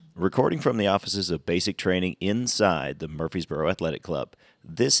Recording from the offices of Basic Training inside the Murfreesboro Athletic Club,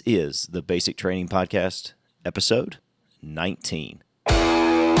 this is the Basic Training Podcast, episode 19.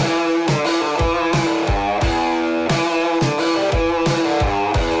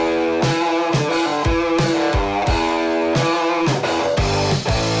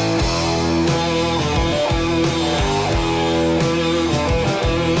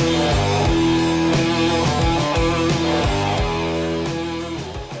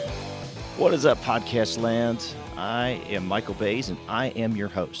 What is up, podcast land? I am Michael Bays, and I am your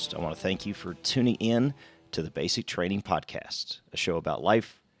host. I want to thank you for tuning in to the Basic Training Podcast, a show about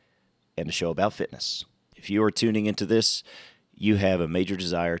life and a show about fitness. If you are tuning into this, you have a major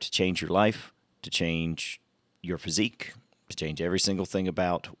desire to change your life, to change your physique, to change every single thing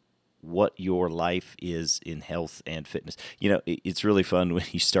about what your life is in health and fitness. You know, it's really fun when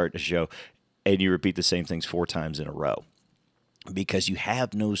you start a show and you repeat the same things 4 times in a row, because you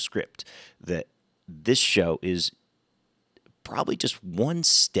have no script. That this show is probably just one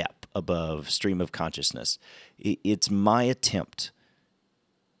step above stream of consciousness. It's my attempt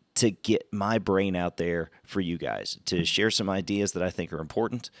to get my brain out there for you guys, to share some ideas that I think are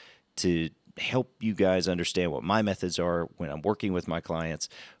important, to help you guys understand what my methods are when I'm working with my clients,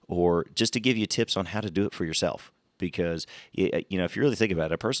 or just to give you tips on how to do it for yourself. Because, you know, if you really think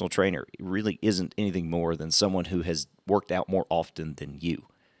about it, a personal trainer really isn't anything more than someone who has worked out more often than you.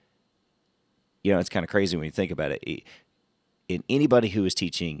 You know, it's kind of crazy when you think about it. And anybody who is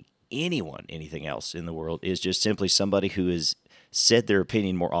teaching anyone anything else in the world is just simply somebody who has said their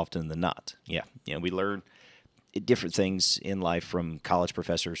opinion more often than not. Yeah, you know, we learn different things in life from college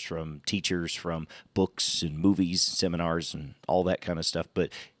professors, from teachers, from books and movies, seminars, and all that kind of stuff. But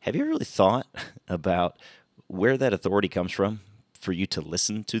have you really thought about where that authority comes from for you to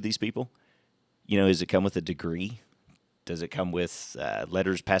listen to these people? You know, does it come with a degree? Does it come with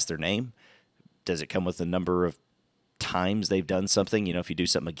letters past their name? Does it come with the number of times they've done something? You know, if you do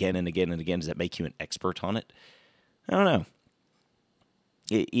something again and again and again, does that make you an expert on it? I don't know.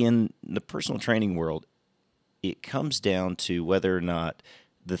 In the personal training world, it comes down to whether or not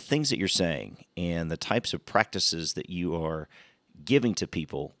the things that you're saying and the types of practices that you are giving to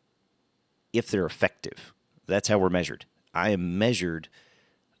people, if they're effective. That's how we're measured. I am measured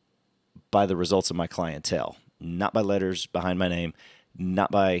by the results of my clientele, not by letters behind my name, not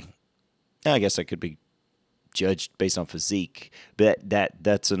by, I guess I could be judged based on physique, but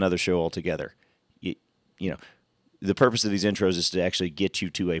that's another show altogether. You know, the purpose of these intros is to actually get you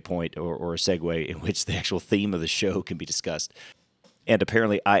to a point or a segue in which the actual theme of the show can be discussed. And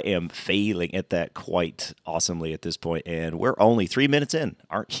apparently I am failing at that quite awesomely at this point, and we're only 3 minutes in.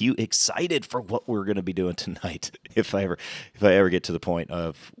 Aren't you excited for what we're going to be doing tonight, if I ever get to the point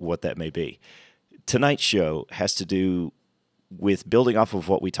of what that may be? Tonight's show has to do with building off of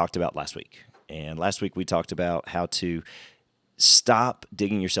what we talked about last week. And last week we talked about how to stop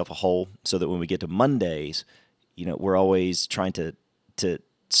digging yourself a hole so that when we get to Mondays, you know, we're always trying to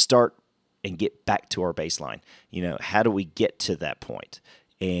start and get back to our baseline. You know, how do we get to that point?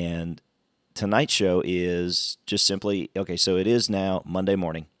 And tonight's show is just simply, okay, so it is now Monday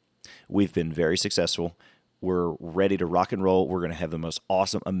morning. We've been very successful. We're ready to rock and roll. We're going to have the most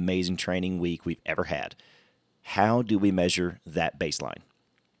awesome, amazing training week we've ever had. How do we measure that baseline?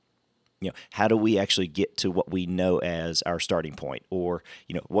 You know, how do we actually get to what we know as our starting point? Or,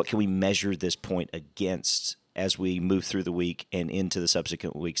 you know, what can we measure this point against as we move through the week and into the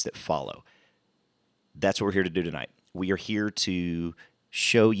subsequent weeks that follow? That's what we're here to do tonight. We are here to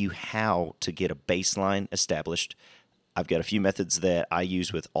show you how to get a baseline established. I've got a few methods that I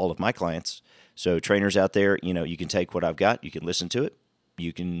use with all of my clients. So trainers out there, you know, you can take what I've got, you can listen to it,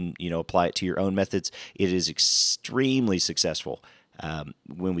 you can, you know, apply it to your own methods. It is extremely successful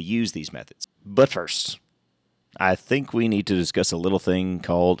when we use these methods. But first, I think we need to discuss a little thing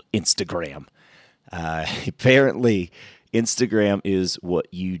called Instagram. Apparently, Instagram is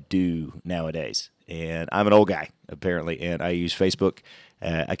what you do nowadays. And I'm an old guy, apparently, and I use Facebook.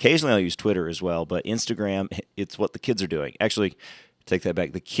 Occasionally I'll use Twitter as well, but Instagram, it's what the kids are doing. Actually, take that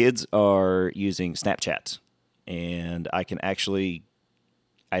back. The kids are using Snapchat, and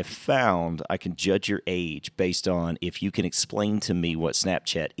I've found I can judge your age based on if you can explain to me what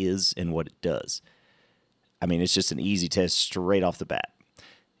Snapchat is and what it does. I mean, it's just an easy test straight off the bat.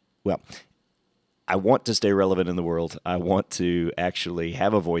 Well, I want to stay relevant in the world. I want to actually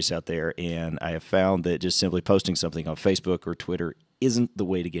have a voice out there, and I have found that just simply posting something on Facebook or Twitter isn't the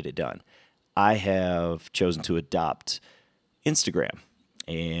way to get it done. I have chosen to adopt Instagram,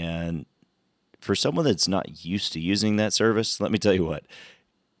 and for someone that's not used to using that service, let me tell you what,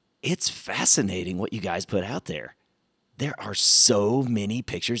 it's fascinating what you guys put out there. there are so many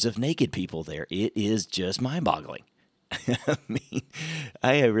pictures of naked people there. It is just mind-boggling. I mean,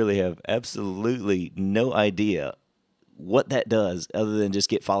 I really have absolutely no idea what that does other than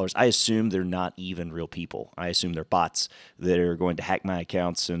just get followers. I assume they're not even real people. I assume they're bots that are going to hack my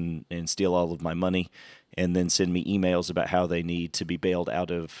accounts and steal all of my money and then send me emails about how they need to be bailed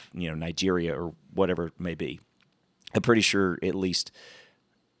out of, Nigeria or whatever it may be. I'm pretty sure at least,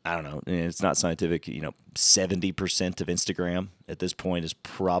 I don't know, it's not scientific, 70% of Instagram at this point is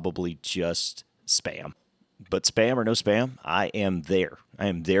probably just spam. But spam or no spam, I am there. I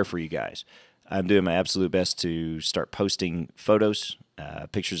am there for you guys. I'm doing my absolute best to start posting photos,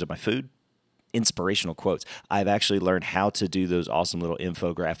 pictures of my food, inspirational quotes. I've actually learned how to do those awesome little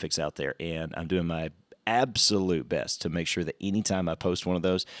infographics out there, and I'm doing my absolute best to make sure that anytime I post one of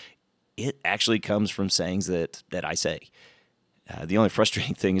those, it actually comes from sayings that I say. The only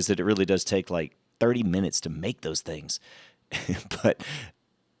frustrating thing is that it really does take like 30 minutes to make those things. But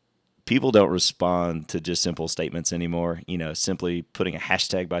people don't respond to just simple statements anymore. Simply putting a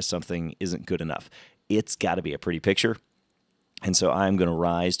hashtag by something isn't good enough. It's got to be a pretty picture. And so I'm going to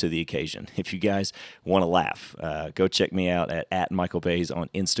rise to the occasion. If you guys want to laugh, go check me out at Michael Bays on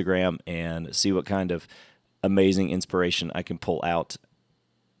Instagram and see what kind of amazing inspiration I can pull out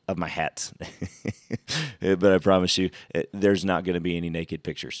of my hat. But I promise you, there's not going to be any naked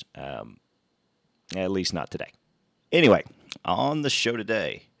pictures, at least not today. Anyway, on the show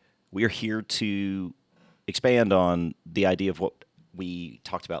today, we're here to expand on the idea of what we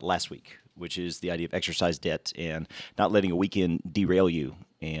talked about last week, which is the idea of exercise debt and not letting a weekend derail you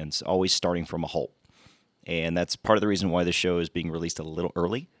and always starting from a hole. And that's part of the reason why the show is being released a little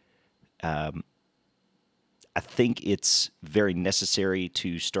early. I think it's very necessary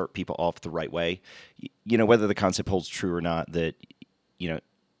to start people off the right way. Whether the concept holds true or not, that,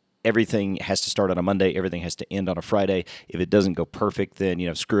 everything has to start on a Monday, everything has to end on a Friday. If it doesn't go perfect,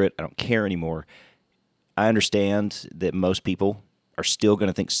 then, screw it, I don't care anymore. I understand that most people are still going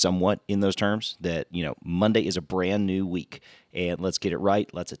to think somewhat in those terms, that, Monday is a brand new week, and let's get it right,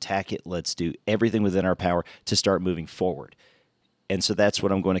 let's attack it, let's do everything within our power to start moving forward. And so that's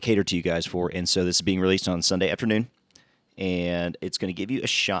what I'm going to cater to you guys for. And so this is being released on Sunday afternoon, and it's going to give you a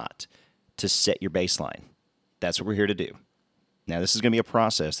shot to set your baseline. That's what we're here to do. Now, this is going to be a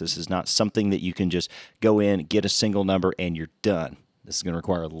process. This is not something that you can just go in, get a single number, and you're done. This is going to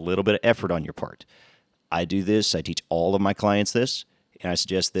require a little bit of effort on your part. I do this. I teach all of my clients this, and I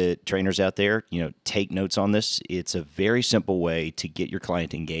suggest that trainers out there, take notes on this. It's a very simple way to get your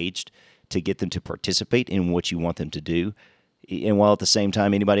client engaged, to get them to participate in what you want them to do, and while at the same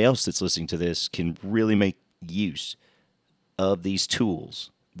time, anybody else that's listening to this can really make use of these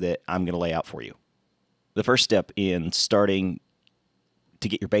tools that I'm going to lay out for you. The first step in starting to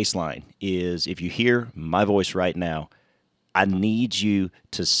get your baseline is, if you hear my voice right now, I need you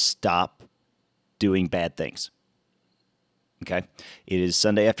to stop doing bad things. Okay? It is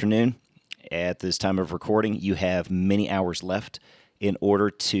Sunday afternoon. At this time of recording, you have many hours left in order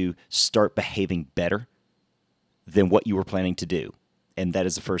to start behaving better than what you were planning to do. And that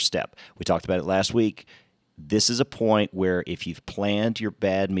is the first step. We talked about it last week. This is a point where if you've planned your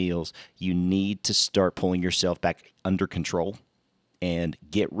bad meals, you need to start pulling yourself back under control and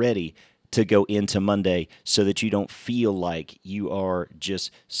get ready to go into Monday so that you don't feel like you are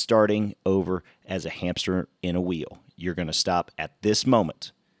just starting over as a hamster in a wheel. You're going to stop at this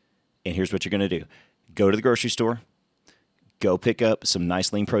moment. And here's what you're going to do. Go to the grocery store. Go pick up some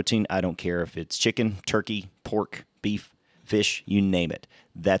nice lean protein. I don't care if it's chicken, turkey, pork, beef, fish, you name it.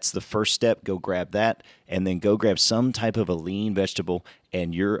 That's the first step. Go grab that, and then go grab some type of a lean vegetable,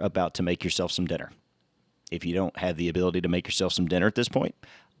 and you're about to make yourself some dinner. If you don't have the ability to make yourself some dinner at this point,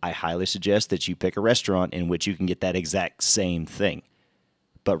 I highly suggest that you pick a restaurant in which you can get that exact same thing.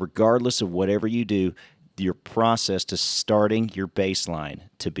 But regardless of whatever you do, your process to starting your baseline,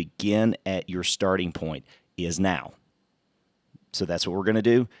 to begin at your starting point, is now. So that's what we're going to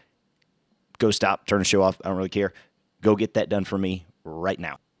do. Go stop, turn the show off. I don't really care. Go get that done for me right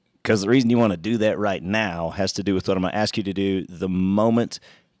now. Because the reason you want to do that right now has to do with what I'm going to ask you to do the moment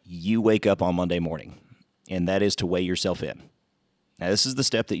you wake up on Monday morning, and that is to weigh yourself in. Now, this is the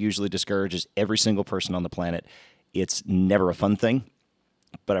step that usually discourages every single person on the planet. It's never a fun thing,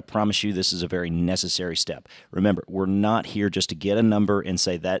 but I promise you this is a very necessary step. Remember, we're not here just to get a number and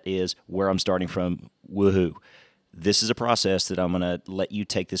say that is where I'm starting from, woohoo. This is a process that I'm going to let you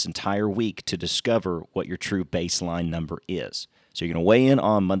take this entire week to discover what your true baseline number is. So you're going to weigh in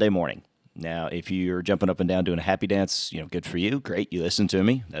on Monday morning. Now, if you're jumping up and down doing a happy dance, good for you. Great, you listen to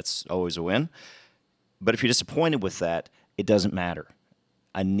me. That's always a win. But if you're disappointed with that, it doesn't matter.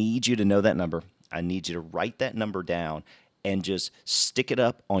 I need you to know that number. I need you to write that number down and just stick it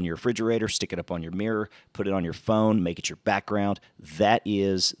up on your refrigerator, stick it up on your mirror, put it on your phone, make it your background. That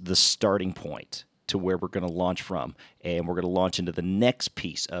is the starting point to where we're going to launch from. And we're going to launch into the next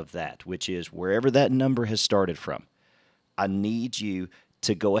piece of that, which is wherever that number has started from. I need you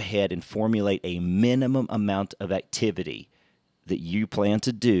to go ahead and formulate a minimum amount of activity that you plan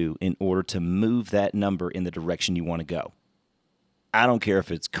to do in order to move that number in the direction you want to go. I don't care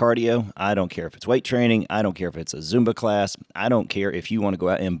if it's cardio. I don't care if it's weight training. I don't care if it's a Zumba class. I don't care if you want to go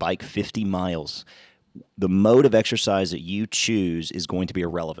out and bike 50 miles. The mode of exercise that you choose is going to be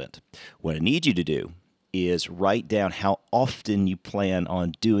irrelevant. What I need you to do is write down how often you plan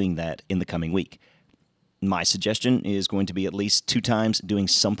on doing that in the coming week. My suggestion is going to be at least 2 times doing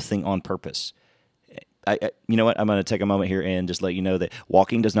something on purpose. You know what? I'm going to take a moment here and just let you know that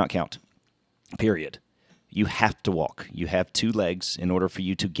walking does not count, period. You have to walk. You have 2 legs in order for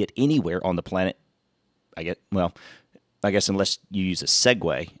you to get anywhere on the planet. I guess unless you use a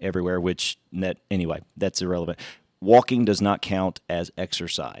Segway everywhere, anyway, that's irrelevant. Walking does not count as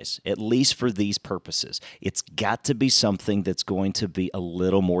exercise, at least for these purposes. It's got to be something that's going to be a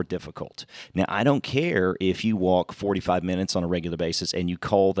little more difficult. Now, I don't care if you walk 45 minutes on a regular basis and you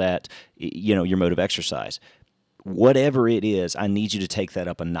call that, your mode of exercise. Whatever it is, I need you to take that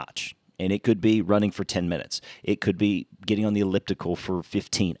up a notch. And it could be running for 10 minutes. It could be getting on the elliptical for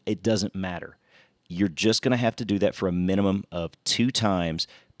 15. It doesn't matter. You're just going to have to do that for a minimum of 2 times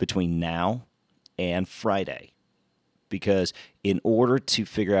between now and Friday. Because in order to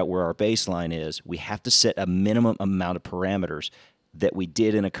figure out where our baseline is, we have to set a minimum amount of parameters that we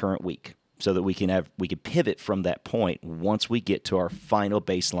did in a current week so that we can pivot from that point once we get to our final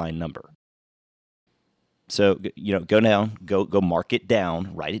baseline number. So, go down, go mark it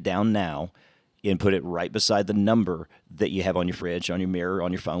down, write it down now, and put it right beside the number that you have on your fridge, on your mirror,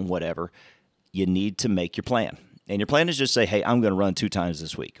 on your phone, whatever. You need to make your plan. And your plan is just say, hey, I'm going to run 2 times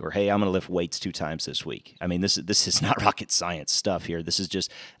this week, or hey, I'm going to lift weights 2 times this week. I mean, this is not rocket science stuff here. This is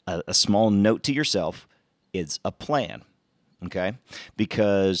just a small note to yourself. It's a plan, okay?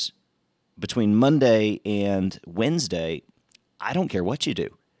 Because between Monday and Wednesday, I don't care what you do.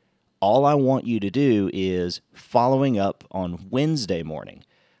 All I want you to do is following up on Wednesday morning.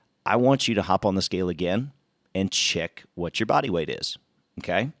 I want you to hop on the scale again and check what your body weight is,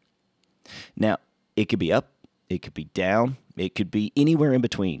 okay? Now, it could be up, it could be down, it could be anywhere in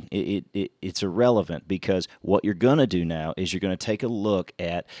between. It's irrelevant because what you're going to do now is you're going to take a look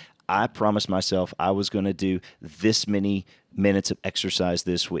at, I promised myself I was going to do this many minutes of exercise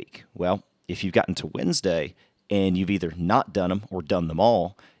this week. Well, if you've gotten to Wednesday and you've either not done them or done them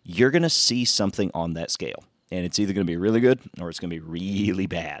all, you're going to see something on that scale. And it's either going to be really good or it's going to be really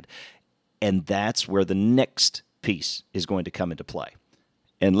bad. And that's where the next piece is going to come into play.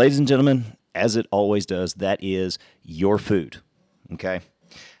 And ladies and gentlemen, as it always does, that is your food, okay?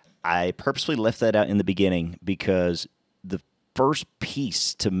 I purposely left that out in the beginning because the first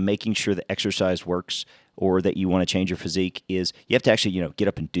piece to making sure that exercise works or that you want to change your physique is you have to actually, get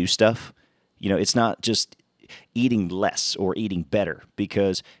up and do stuff. It's not just eating less or eating better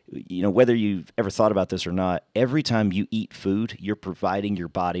because, whether you've ever thought about this or not, every time you eat food, you're providing your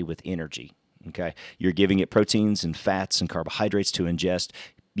body with energy, okay? You're giving it proteins and fats and carbohydrates to ingest.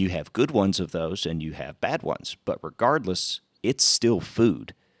 You have good ones of those and you have bad ones, but regardless, it's still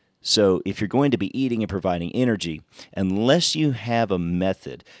food. So if you're going to be eating and providing energy, unless you have a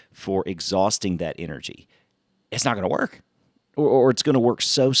method for exhausting that energy, it's not going to work. Or it's going to work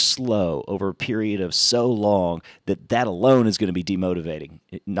so slow over a period of so long that alone is going to be demotivating.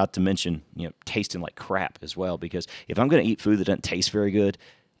 Not to mention, tasting like crap as well. Because if I'm going to eat food that doesn't taste very good,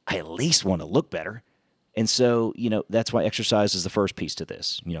 I at least want to look better. And so, that's why exercise is the first piece to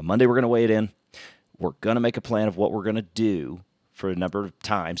this. Monday we're going to weigh it in. We're going to make a plan of what we're going to do for a number of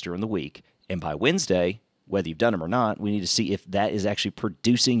times during the week. And by Wednesday, whether you've done them or not, we need to see if that is actually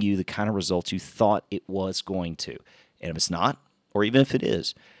producing you the kind of results you thought it was going to. And if it's not, or even if it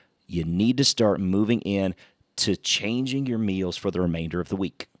is, you need to start moving in to changing your meals for the remainder of the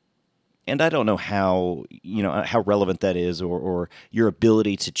week. And I don't know how relevant that is or your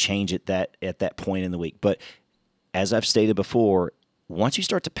ability to change it at that point in the week. But as I've stated before, once you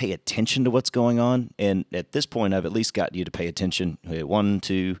start to pay attention to what's going on, and at this point I've at least got you to pay attention 1,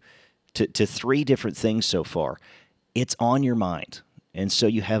 2, to 3 different things so far, it's on your mind. And so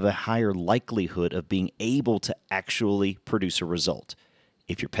you have a higher likelihood of being able to actually produce a result.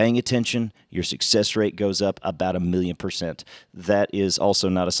 If you're paying attention, your success rate goes up about 1,000,000%. That is also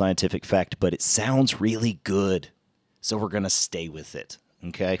not a scientific fact, but it sounds really good. So we're going to stay with it,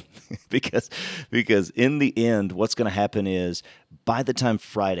 okay? because in the end, what's going to happen is by the time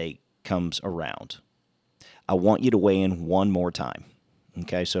Friday comes around, I want you to weigh in one more time.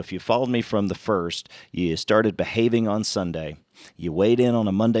 Okay, so if you followed me from the first, you started behaving on Sunday, you weighed in on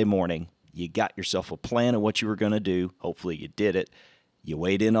a Monday morning, you got yourself a plan of what you were going to do. Hopefully you did it. You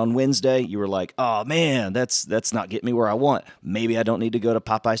weighed in on Wednesday, you were like, oh man, that's not getting me where I want. Maybe I don't need to go to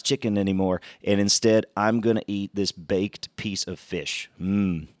Popeye's Chicken anymore. And instead, I'm going to eat this baked piece of fish.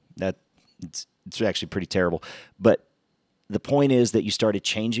 It's actually pretty terrible. But the point is that you started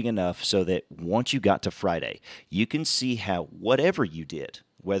changing enough so that once you got to Friday, you can see how whatever you did,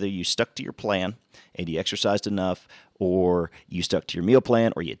 whether you stuck to your plan and you exercised enough, or you stuck to your meal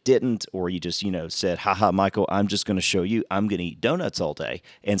plan, or you didn't, or you just, said, haha, Michael, I'm just going to show you, I'm going to eat donuts all day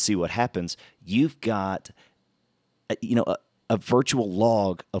and see what happens. You've got, a virtual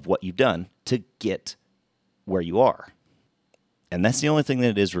log of what you've done to get where you are. And that's the only thing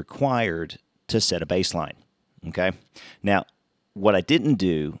that is required to set a baseline. Okay. Now, what I didn't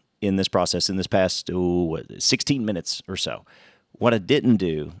do in this process, in this past 16 minutes or so, what I didn't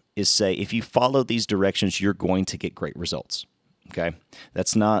do is say, if you follow these directions, you're going to get great results. Okay.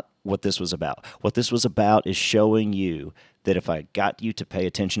 That's not what this was about. What this was about is showing you that if I got you to pay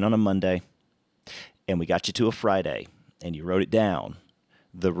attention on a Monday and we got you to a Friday and you wrote it down,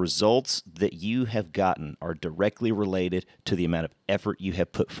 the results that you have gotten are directly related to the amount of effort you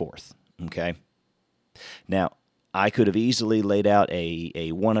have put forth. Okay. Now, I could have easily laid out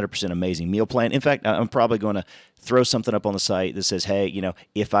a 100% amazing meal plan. In fact, I'm probably going to throw something up on the site that says, hey,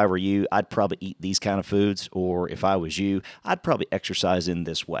 if I were you, I'd probably eat these kind of foods. Or if I was you, I'd probably exercise in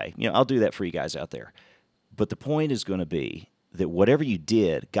this way. I'll do that for you guys out there. But the point is going to be that whatever you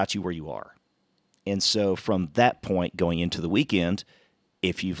did got you where you are. And so from that point going into the weekend,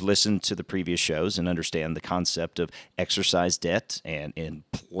 if you've listened to the previous shows and understand the concept of exercise debt and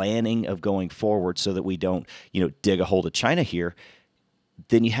planning of going forward so that we don't, dig a hole to China here,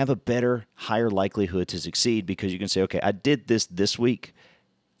 then you have a better, higher likelihood to succeed because you can say, okay, I did this week.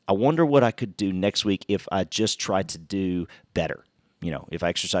 I wonder what I could do next week if I just tried to do better. If I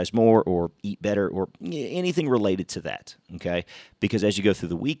exercise more or eat better or anything related to that, okay? Because as you go through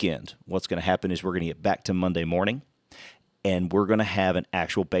the weekend, what's going to happen is we're going to get back to Monday morning, and we're going to have an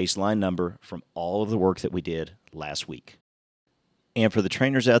actual baseline number from all of the work that we did last week. And for the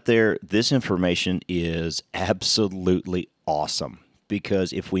trainers out there, this information is absolutely awesome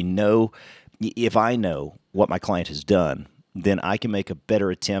because if I know what my client has done, then I can make a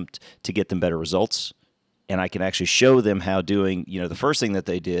better attempt to get them better results. And I can actually show them how doing, the first thing that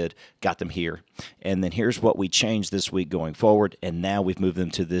they did got them here. And then here's what we changed this week going forward. And now we've moved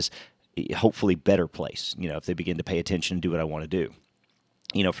them to this hopefully better place, if they begin to pay attention and do what I want to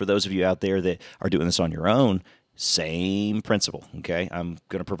do. For those of you out there that are doing this on your own, same principle, okay? I'm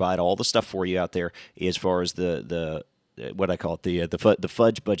going to provide all the stuff for you out there as far as the what I call it, the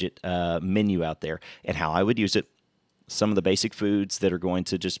fudge budget menu out there and how I would use it. Some of the basic foods that are going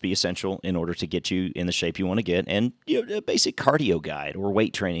to just be essential in order to get you in the shape you want to get, and a basic cardio guide or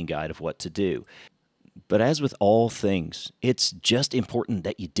weight training guide of what to do. But as with all things, it's just important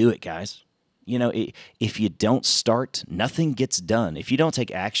that you do it, guys. If you don't start, nothing gets done. If you don't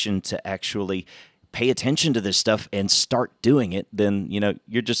take action to actually pay attention to this stuff and start doing it, then,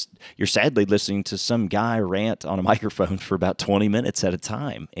 you're sadly listening to some guy rant on a microphone for about 20 minutes at a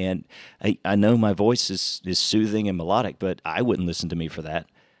time. And I know my voice is soothing and melodic, but I wouldn't listen to me for that.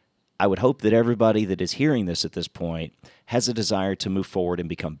 I would hope that everybody that is hearing this at this point has a desire to move forward and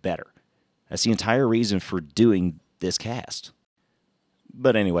become better. That's the entire reason for doing this cast.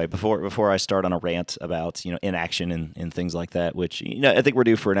 But anyway, before I start on a rant about inaction and things like that, which I think we're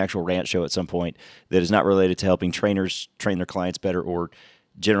due for an actual rant show at some point that is not related to helping trainers train their clients better or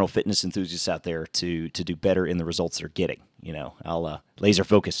general fitness enthusiasts out there to do better in the results they're getting. I'll laser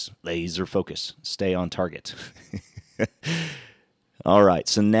focus, stay on target. All right,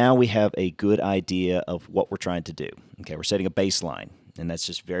 so now we have a good idea of what we're trying to do. Okay, we're setting a baseline. And that's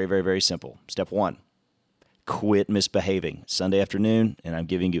just very, very, very simple. Step 1, quit misbehaving. Sunday afternoon, and I'm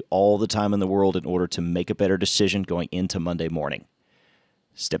giving you all the time in the world in order to make a better decision going into Monday morning.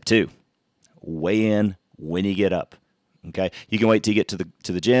 Step 2, weigh in when you get up. Okay, you can wait till you get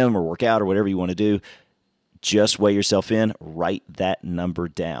to the gym or work out or whatever you want to do. Just weigh yourself in. Write that number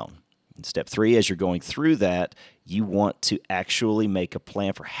down. And step 3, as you're going through that, you want to actually make a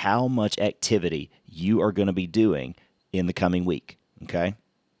plan for how much activity you are going to be doing in the coming week. Okay?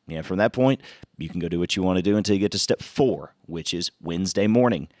 From that point, you can go do what you want to do until you get to step 4, which is Wednesday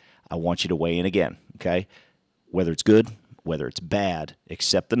morning. I want you to weigh in again, okay? Whether it's good, whether it's bad,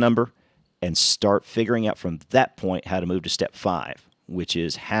 accept the number and start figuring out from that point how to move to step 5, which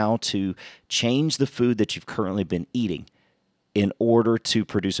is how to change the food that you've currently been eating in order to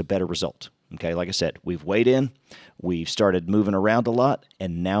produce a better result. Okay, like I said, we've weighed in, we've started moving around a lot,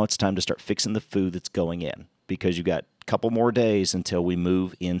 and now it's time to start fixing the food that's going in because you've got a couple more days until we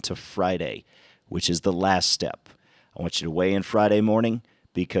move into Friday, which is the last step. I want you to weigh in Friday morning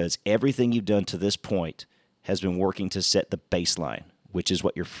because everything you've done to this point has been working to set the baseline, which is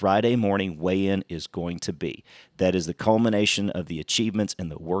what your Friday morning weigh-in is going to be. That is the culmination of the achievements and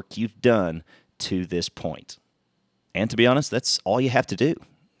the work you've done to this point. And to be honest, that's all you have to do.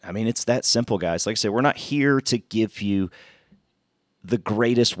 I mean, it's that simple, guys. Like I said, we're not here to give you the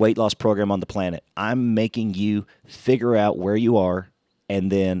greatest weight loss program on the planet. I'm making you figure out where you are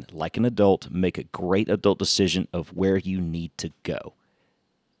and then, like an adult, make a great adult decision of where you need to go.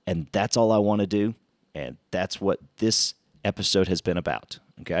 And that's all I want to do, and that's what this episode has been about,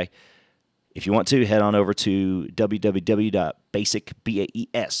 okay? If you want to, head on over to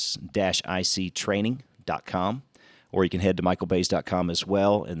www.basictraining.com, or you can head to michaelbays.com as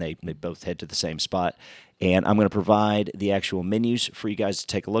well, and they both head to the same spot. And I'm going to provide the actual menus for you guys to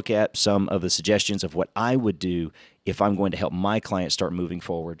take a look at, some of the suggestions of what I would do if I'm going to help my clients start moving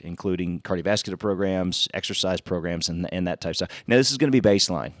forward, including cardiovascular programs, exercise programs, and that type of stuff. Now, this is going to be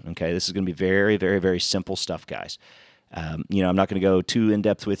baseline, okay? This is going to be very, very, very simple stuff, guys. I'm not going to go too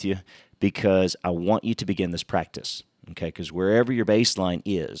in-depth with you because I want you to begin this practice, okay? Because wherever your baseline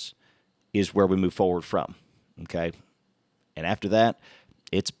is where we move forward from. Okay, and after that,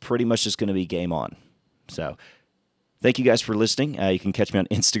 it's pretty much just going to be game on. So thank you guys for listening. You can catch me on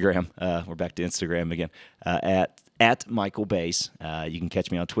Instagram. We're back to Instagram again, at Michael Bays. You can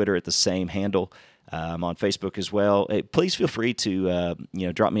catch me on Twitter at the same handle. I'm on Facebook as well. Hey, please feel free to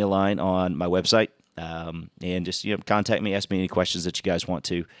drop me a line on my website and just contact me, ask me any questions that you guys want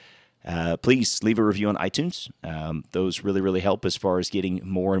to. Please leave a review on iTunes. Those really, really help as far as getting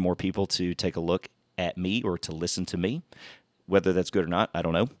more and more people to take a look at me or to listen to me. Whether that's good or not, I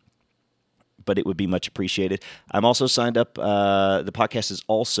don't know, but it would be much appreciated. I'm also signed up. The podcast is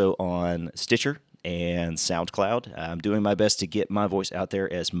also on Stitcher and SoundCloud. I'm doing my best to get my voice out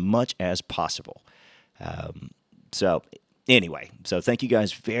there as much as possible. So thank you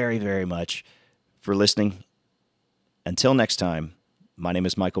guys very, very much for listening. Until next time, my name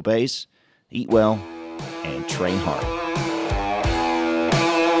is Michael Bays. Eat well and train hard.